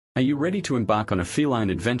Are you ready to embark on a feline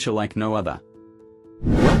adventure like no other?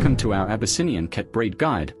 Welcome to our Abyssinian Cat Breed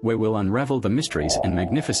Guide, where we'll unravel the mysteries and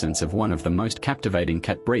magnificence of one of the most captivating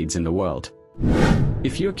cat breeds in the world.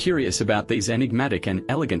 If you're curious about these enigmatic and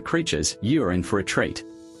elegant creatures, you are in for a treat.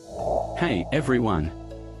 Hey everyone!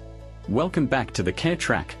 Welcome back to the Care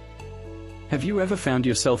Track. Have you ever found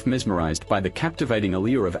yourself mesmerized by the captivating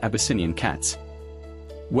allure of Abyssinian cats?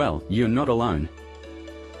 Well, you're not alone.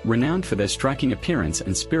 Renowned for their striking appearance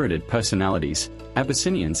and spirited personalities,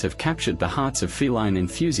 Abyssinians have captured the hearts of feline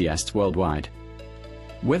enthusiasts worldwide.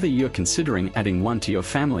 Whether you're considering adding one to your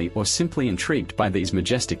family or simply intrigued by these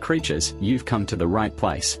majestic creatures, you've come to the right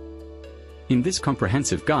place. In this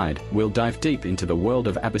comprehensive guide, we'll dive deep into the world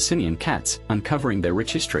of Abyssinian cats, uncovering their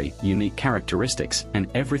rich history, unique characteristics, and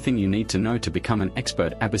everything you need to know to become an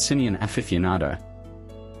expert Abyssinian aficionado.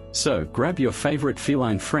 So, grab your favorite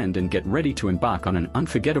feline friend and get ready to embark on an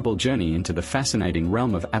unforgettable journey into the fascinating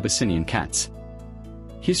realm of Abyssinian cats.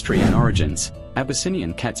 History and origins.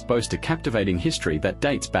 Abyssinian cats boast a captivating history that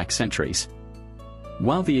dates back centuries.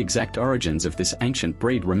 While the exact origins of this ancient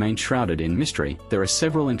breed remain shrouded in mystery, there are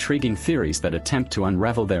several intriguing theories that attempt to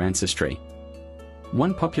unravel their ancestry.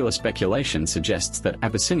 One popular speculation suggests that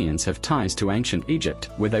Abyssinians have ties to ancient Egypt,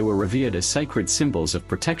 where they were revered as sacred symbols of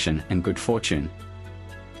protection and good fortune.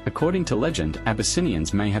 According to legend,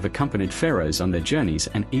 Abyssinians may have accompanied pharaohs on their journeys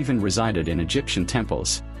and even resided in Egyptian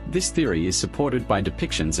temples. This theory is supported by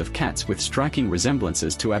depictions of cats with striking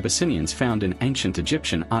resemblances to Abyssinians found in ancient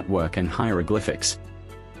Egyptian artwork and hieroglyphics.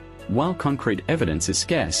 While concrete evidence is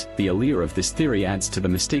scarce, the allure of this theory adds to the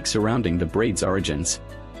mystique surrounding the breed's origins.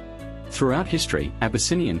 Throughout history,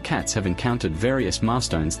 Abyssinian cats have encountered various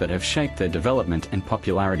milestones that have shaped their development and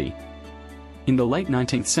popularity. In the late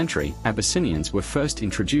 19th century, Abyssinians were first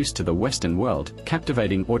introduced to the Western world,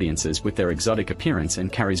 captivating audiences with their exotic appearance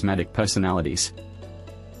and charismatic personalities.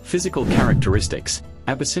 Physical characteristics.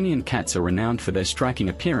 Abyssinian cats are renowned for their striking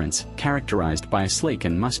appearance, characterized by a sleek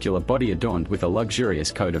and muscular body adorned with a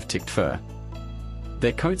luxurious coat of ticked fur.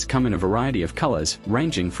 Their coats come in a variety of colors,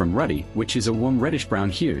 ranging from ruddy, which is a warm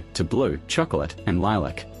reddish-brown hue, to blue, chocolate, and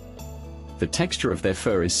lilac. The texture of their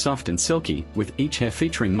fur is soft and silky, with each hair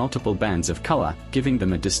featuring multiple bands of color, giving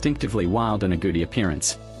them a distinctively wild and agouti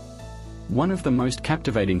appearance. One of the most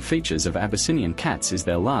captivating features of Abyssinian cats is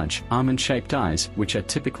their large, almond-shaped eyes, which are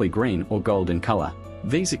typically green or gold in color.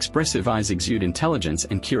 These expressive eyes exude intelligence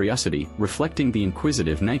and curiosity, reflecting the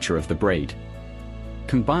inquisitive nature of the breed.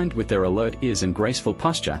 Combined with their alert ears and graceful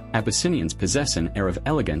posture, Abyssinians possess an air of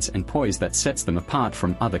elegance and poise that sets them apart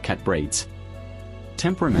from other cat breeds.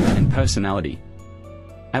 Temperament and personality.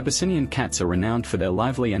 Abyssinian cats are renowned for their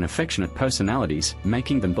lively and affectionate personalities,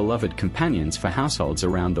 making them beloved companions for households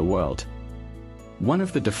around the world. One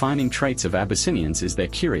of the defining traits of Abyssinians is their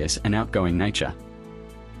curious and outgoing nature.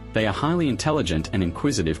 They are highly intelligent and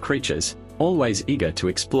inquisitive creatures, always eager to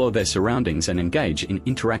explore their surroundings and engage in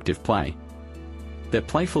interactive play. Their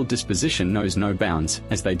playful disposition knows no bounds,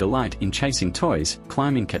 as they delight in chasing toys,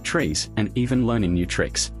 climbing cat trees, and even learning new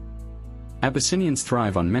tricks. Abyssinians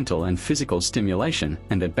thrive on mental and physical stimulation,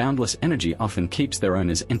 and their boundless energy often keeps their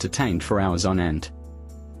owners entertained for hours on end.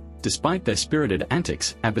 Despite their spirited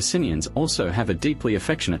antics, Abyssinians also have a deeply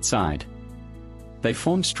affectionate side. They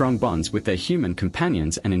form strong bonds with their human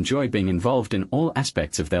companions and enjoy being involved in all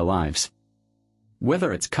aspects of their lives.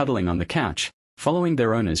 Whether it's cuddling on the couch, following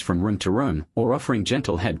their owners from room to room, or offering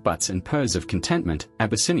gentle head-butts and purrs of contentment,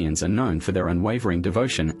 Abyssinians are known for their unwavering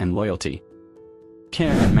devotion and loyalty.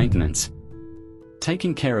 Care and maintenance.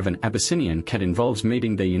 Taking care of an Abyssinian cat involves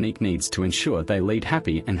meeting their unique needs to ensure they lead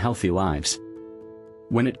happy and healthy lives.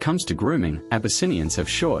 When it comes to grooming, Abyssinians have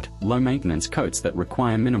short, low-maintenance coats that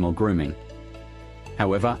require minimal grooming.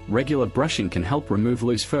 However, regular brushing can help remove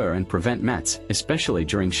loose fur and prevent mats, especially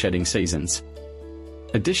during shedding seasons.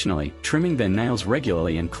 Additionally, trimming their nails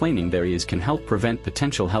regularly and cleaning their ears can help prevent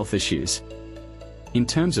potential health issues. In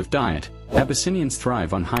terms of diet, Abyssinians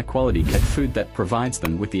thrive on high-quality cat food that provides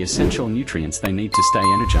them with the essential nutrients they need to stay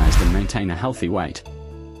energized and maintain a healthy weight.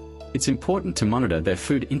 It's important to monitor their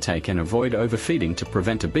food intake and avoid overfeeding to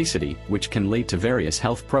prevent obesity, which can lead to various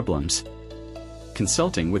health problems.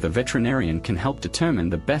 Consulting with a veterinarian can help determine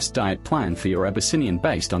the best diet plan for your Abyssinian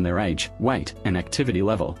based on their age, weight, and activity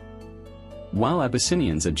level. While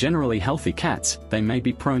Abyssinians are generally healthy cats, they may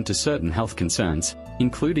be prone to certain health concerns,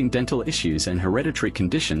 including dental issues and hereditary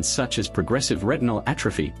conditions such as progressive retinal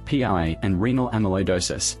atrophy, PRA, and renal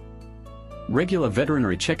amyloidosis. Regular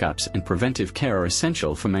veterinary checkups and preventive care are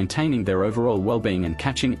essential for maintaining their overall well-being and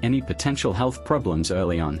catching any potential health problems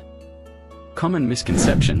early on. Common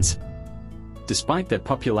misconceptions. Despite their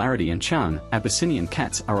popularity and charm, Abyssinian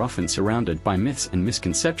cats are often surrounded by myths and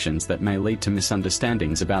misconceptions that may lead to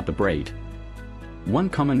misunderstandings about the breed. One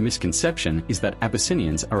common misconception is that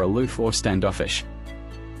Abyssinians are aloof or standoffish.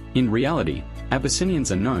 In reality,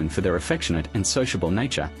 Abyssinians are known for their affectionate and sociable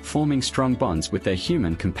nature, forming strong bonds with their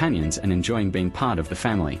human companions and enjoying being part of the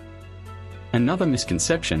family. Another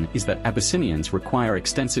misconception is that Abyssinians require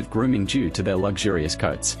extensive grooming due to their luxurious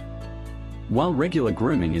coats. While regular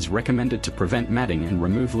grooming is recommended to prevent matting and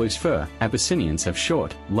remove loose fur, Abyssinians have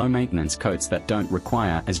short, low-maintenance coats that don't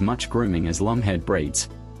require as much grooming as long-haired breeds.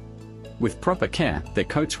 With proper care, their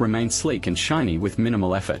coats remain sleek and shiny with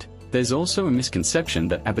minimal effort. There's also a misconception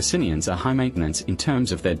that Abyssinians are high-maintenance in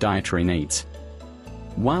terms of their dietary needs.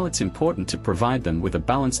 While it's important to provide them with a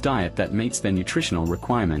balanced diet that meets their nutritional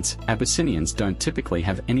requirements, Abyssinians don't typically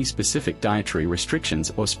have any specific dietary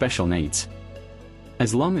restrictions or special needs.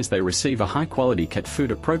 As long as they receive a high-quality cat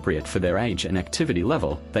food appropriate for their age and activity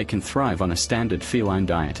level, they can thrive on a standard feline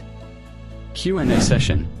diet. Q&A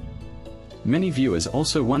session. Many viewers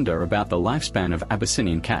also wonder about the lifespan of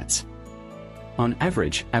Abyssinian cats. On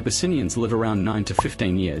average, Abyssinians live around 9 to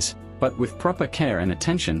 15 years, but with proper care and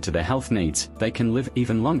attention to their health needs, they can live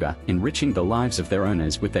even longer, enriching the lives of their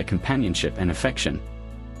owners with their companionship and affection.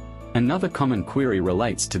 Another common query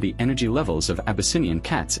relates to the energy levels of Abyssinian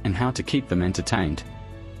cats and how to keep them entertained.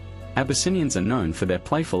 Abyssinians are known for their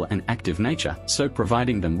playful and active nature, so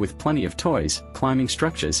providing them with plenty of toys, climbing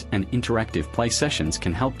structures, and interactive play sessions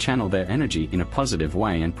can help channel their energy in a positive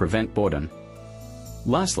way and prevent boredom.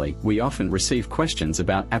 Lastly, we often receive questions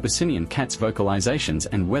about Abyssinian cats' vocalizations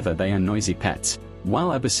and whether they are noisy pets.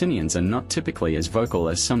 While Abyssinians are not typically as vocal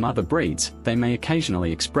as some other breeds, they may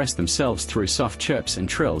occasionally express themselves through soft chirps and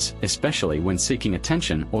trills, especially when seeking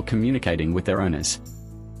attention or communicating with their owners.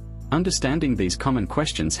 Understanding these common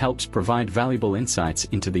questions helps provide valuable insights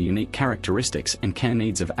into the unique characteristics and care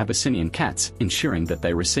needs of Abyssinian cats, ensuring that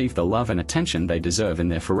they receive the love and attention they deserve in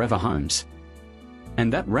their forever homes.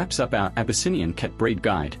 And that wraps up our Abyssinian Cat Breed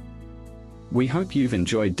Guide. We hope you've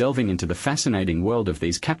enjoyed delving into the fascinating world of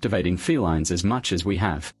these captivating felines as much as we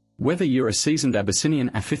have. Whether you're a seasoned Abyssinian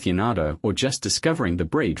aficionado or just discovering the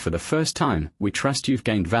breed for the first time, we trust you've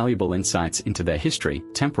gained valuable insights into their history,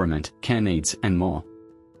 temperament, care needs, and more.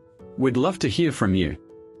 We'd love to hear from you.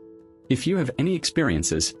 If you have any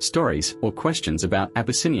experiences, stories, or questions about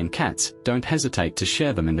Abyssinian cats, don't hesitate to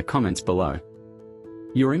share them in the comments below.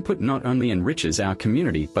 Your input not only enriches our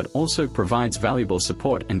community but also provides valuable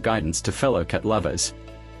support and guidance to fellow cat lovers.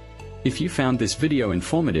 If you found this video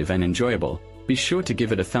informative and enjoyable, be sure to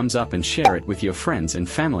give it a thumbs up and share it with your friends and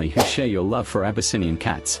family who share your love for Abyssinian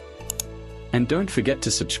cats. And don't forget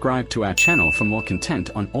to subscribe to our channel for more content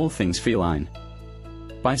on all things feline.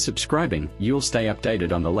 By subscribing, you'll stay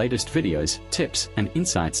updated on the latest videos, tips, and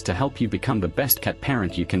insights to help you become the best cat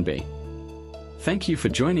parent you can be. Thank you for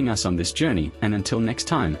joining us on this journey, and until next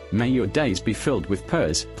time, may your days be filled with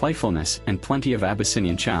purrs, playfulness, and plenty of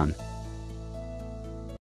Abyssinian charm.